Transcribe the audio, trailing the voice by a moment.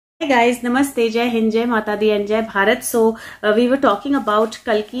Hi guys, Namaste, Jai Hind, Jai Mata Di and Jai Bharat. So we were talking about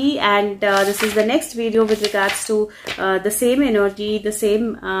Kalki, and this is the next video with regards to the same energy, the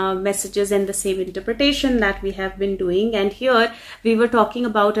same messages and the same interpretation that we have been doing. And here we were talking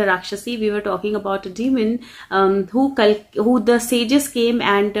about a Raksasi, we were talking about a demon who the sages came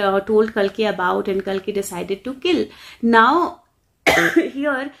and told Kalki about, and Kalki decided to kill. Now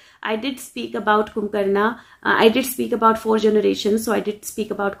here I did speak about Kumkarna. I did speak about 4 generations. So I did speak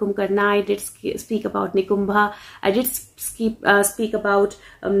about Kumkarna. I did speak about Nikumbha. I did speak about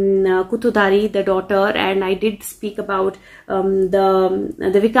Kutudari, the daughter, and I did speak about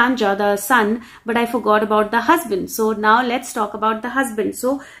the Vikanja, the son. But I forgot about the husband. So now let's talk about the husband.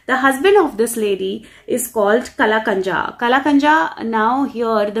 So the husband of this lady is called Kalakanja. Kalakanja. Now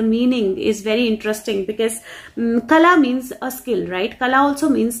here the meaning is very interesting because Kala means a skill, right? Kala also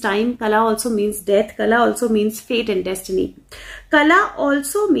means time. Kala also means death. Kala also means fate and destiny. Kala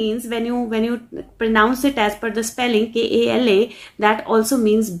also means, when you pronounce it as per the spelling K-A-L-A, that also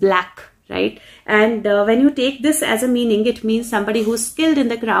means black, right? And when you take this as a meaning, it means somebody who's skilled in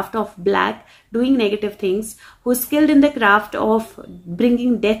the craft of black, doing negative things, who's skilled in the craft of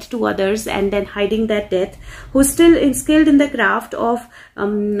bringing death to others and then hiding that death, who's still skilled in the craft of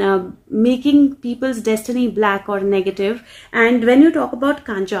making people's destiny black or negative. And when you talk about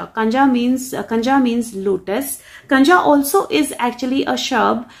Kanja, Kanja means lotus. Kanja also is actually a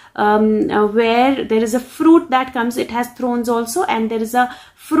shrub where there is a fruit that comes. It has thorns also, and there is a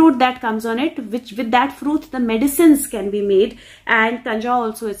fruit that comes on it, which with that fruit the medicines can be made, and Kanja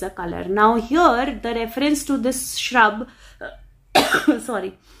also is a color. Now here the reference to this shrub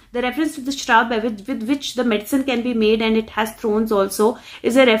sorry, the reference to the shrub with which the medicine can be made, and it has thorns also,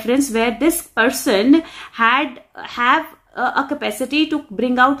 is a reference where this person have a capacity to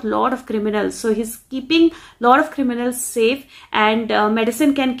bring out lot of criminals. So he's keeping lot of criminals safe, and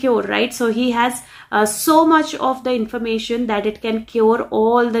medicine can cure, right? So he has so much of the information that it can cure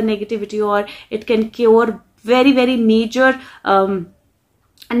all the negativity, or it can cure very major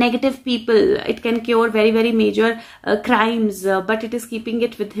negative people. It can cure very major crimes, but it is keeping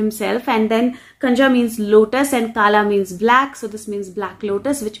it with himself. And then Kanja means lotus and Kala means black, so this means black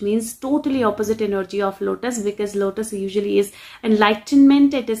lotus, which means totally opposite energy of lotus, because lotus usually is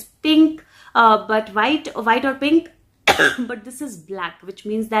enlightenment. It is pink, but white or pink but this is black, which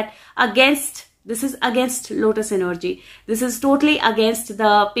means that this is against lotus energy. This is totally against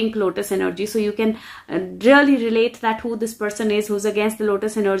the pink lotus energy. So you can really relate that who this person is, who's against the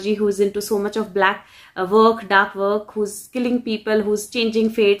lotus energy, who's into so much of black work, dark work, who's killing people, who's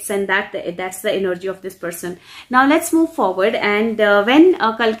changing fates, and that's the energy of this person. Now let's move forward. And when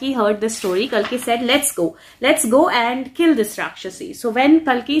Kalki heard this story, Kalki said, let's go and kill this Rakshasi. So when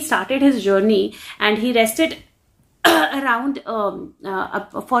Kalki started his journey and he rested around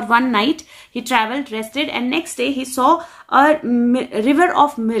for one night, he traveled, rested, and next day he saw a river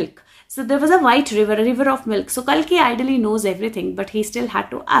of milk. So there was a white river, a river of milk. So Kalki ideally knows everything, but he still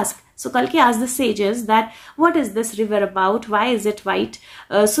had to ask. So Kalki asked the sages that, what is this river about? Why is it white?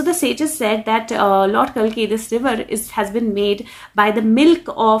 So the sages said that, Lord Kalki, this river has been made by the milk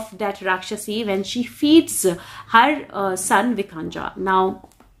of that Rakshasi when she feeds her son Vikanja. Now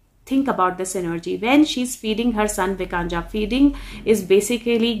think about this energy. When she's feeding her son Vikanja, feeding is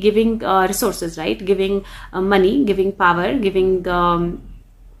basically giving resources, right? Giving money, giving power, giving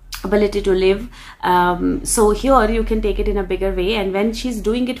ability to live. So here you can take it in a bigger way. And when she's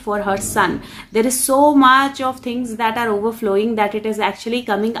doing it for her son, there is so much of things that are overflowing that it is actually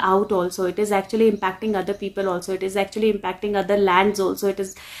coming out also. It is actually impacting other people also. It is actually impacting other lands also. It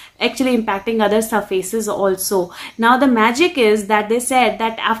is actually impacting other surfaces also. Now the magic is that they said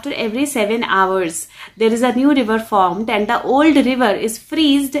that after every 7 hours there is a new river formed, and the old river is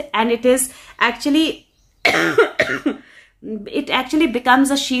freezed, and it is actually it actually becomes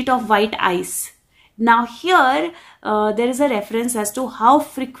a sheet of white ice. Now here there is a reference as to how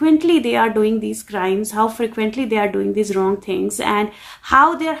frequently they are doing these crimes, how frequently they are doing these wrong things, and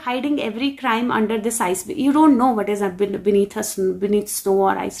how they are hiding every crime under this ice. You don't know what is beneath snow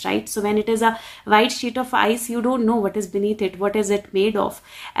or ice, right? So when it is a white sheet of ice, you don't know what is beneath it, what is it made of.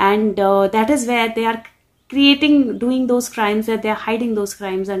 And that is where they are doing those crimes, that they are hiding those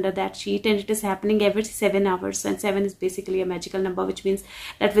crimes under that sheet, and it is happening every 7 hours. And 7 is basically a magical number, which means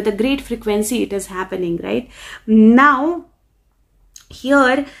that with a great frequency it is happening, right? Now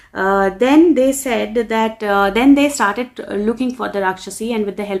here then they said that then they started looking for the Rakshasi, and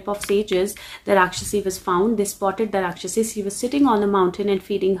with the help of sages the Rakshasi was found. They spotted the Rakshasi. She was sitting on a mountain and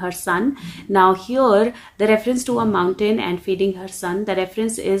feeding her son. Now here the reference to a mountain and feeding her son, the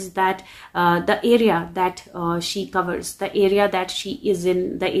reference is that the area that she covers, the area that she is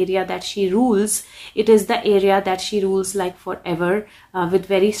in, the area that she rules, it is the area that she rules like forever with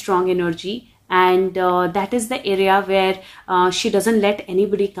very strong energy. And that is the area where she doesn't let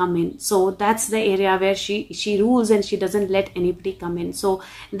anybody come in. So that's the area where she rules and she doesn't let anybody come in. So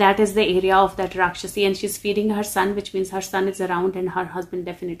that is the area of that Rakshasi, and she's feeding her son, which means her son is around and her husband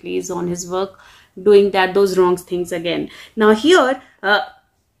definitely is on his work doing those wrong things again. Now here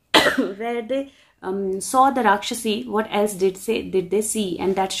where they saw the Rakshasi, what else did they see?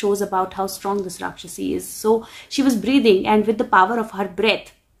 And that shows about how strong this Rakshasi is. So she was breathing, and with the power of her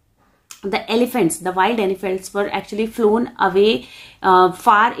breath, the elephants, the wild elephants, were actually flown away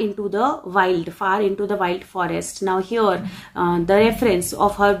far into the wild forest. Now here the reference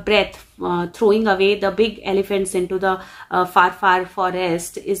of her breath throwing away the big elephants into the far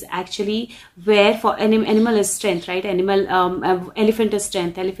forest is actually where for animal is strength, right? Elephant is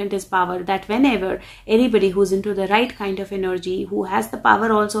strength, elephant is power. That whenever anybody who's into the right kind of energy, who has the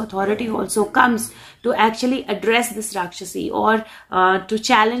power also, authority also, comes to actually address this Rakshasi or to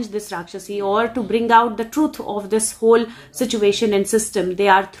challenge this Rakshasi or to bring out the truth of this whole situation and system, they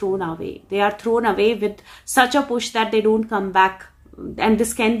are thrown away. They are thrown away with such a push that they don't come back. And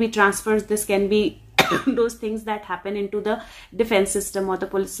this can be transfers, this can be those things that happen into the defense system or the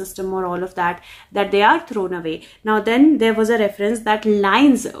police system or all of that, that they are thrown away. Now then there was a reference that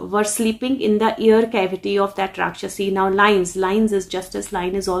lions were sleeping in the ear cavity of that Rakshasi. Now lions is justice,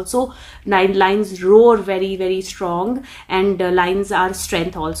 lion is also, lions roar very, very strong, and lions are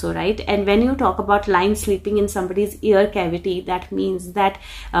strength also, right? And when you talk about lion sleeping in somebody's ear cavity, that means that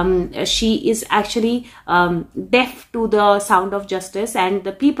she is actually deaf to the sound of justice, and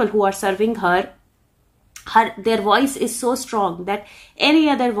the people who are serving her, their voice is so strong that any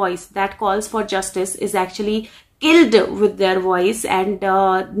other voice that calls for justice is actually killed with their voice, and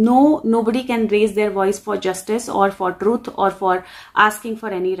nobody can raise their voice for justice or for truth or for asking for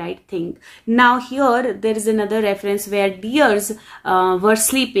any right thing. Now here there is another reference where deers were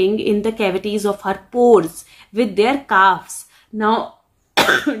sleeping in the cavities of her pores with their calves. Now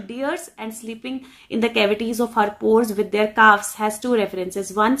deers and sleeping in the cavities of her pores with their calves has two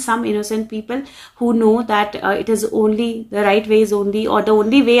references. One, some innocent people who know that it is only the right way is only, or the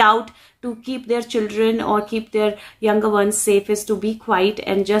only way out to keep their children or keep their younger ones safe is to be quiet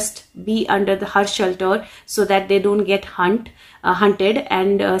and just be under her shelter so that they don't get hunted.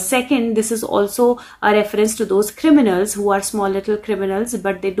 And second, this is also a reference to those criminals who are small little criminals,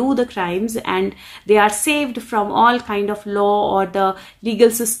 but they do the crimes and they are saved from all kind of law or the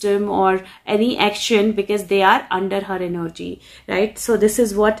legal system or any action because they are under her energy, right? So this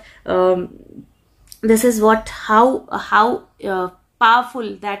is what how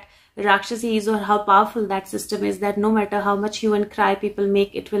powerful that Rakshasi is, or how powerful that system is, that no matter how much hue and cry people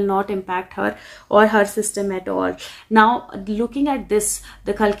make, it will not impact her or her system at all. Now looking at this,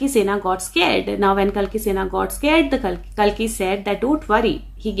 the Kalki Sena got scared. Now when Kalki Sena got scared, the Kalki said that don't worry.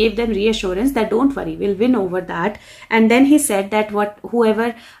 He gave them reassurance that don't worry, we'll win over that. And then he said that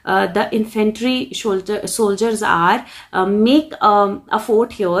whoever the infantry soldiers are, make a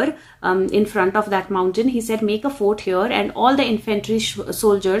fort here in front of that mountain. He said make a fort here and all the infantry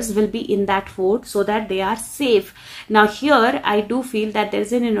soldiers will be in that fort so that they are safe. Now here I do feel that there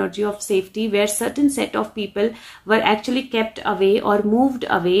is an energy of safety where certain set of people were actually kept away or moved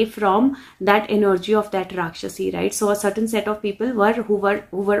away from that energy of that Rakshasi, right? So a certain set of people who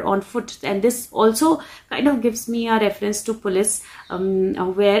were on foot, and this also kind of gives me a reference to police,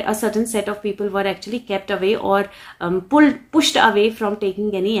 where a certain set of people were actually kept away or pushed away from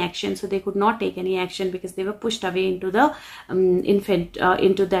taking any action. So they could not take any action because they were pushed away into the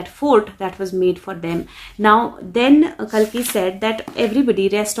into that fort that was made for them. Now then Kalki said that everybody,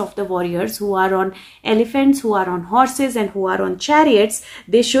 rest of the warriors who are on elephants, who are on horses and who are on chariots,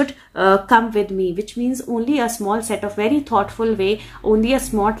 they should come with me, which means only a small set of, very thoughtful way, only a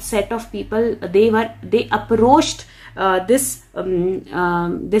small set of people, they approached this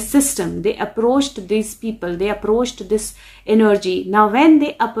system, they approached these people, they approached this energy. Now when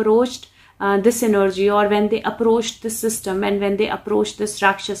they approached this energy, or when they approached this system, and when they approached this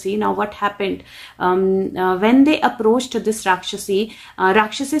Rakshasi, now what happened? When they approached this Rakshasi,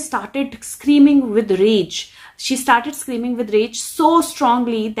 Rakshasi started screaming with rage. She started screaming with rage so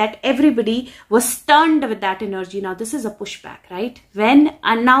strongly that everybody was stunned with that energy. Now this is a pushback, right?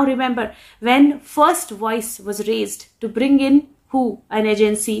 And now remember, when first voice was raised to bring in who, an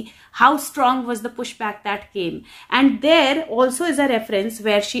agency, how strong was the pushback that came. And there also is a reference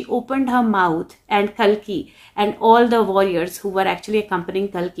where she opened her mouth and Kalki and all the warriors who were actually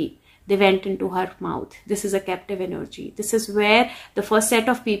accompanying Kalki, they went into her mouth. This is a captive energy. This is where the first set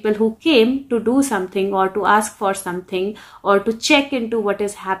of people who came to do something or to ask for something or to check into what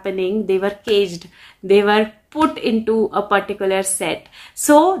is happening, they were caged. They were put into a particular set.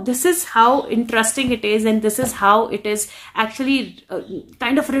 So this is how interesting it is, and this is how it is actually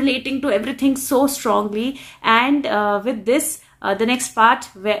kind of relating to everything so strongly. And with this, the next part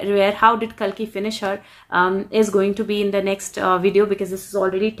where how did Kalki finish her is going to be in the next video, because this is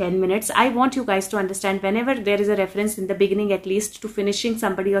already 10 minutes. I want you guys to understand, whenever there is a reference in the beginning at least to finishing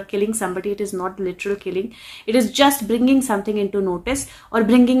somebody or killing somebody, it is not literal killing. It is just bringing something into notice or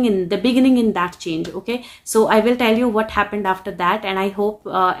bringing in the beginning in that change. Okay, so I will tell you what happened after that, and I hope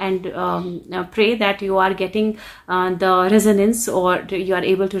and pray that you are getting the resonance, or you are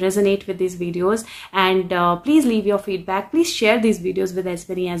able to resonate with these videos. And please leave your feedback. Please share these videos with as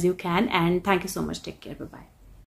many as you can. And thank you so much. Take care. Bye bye.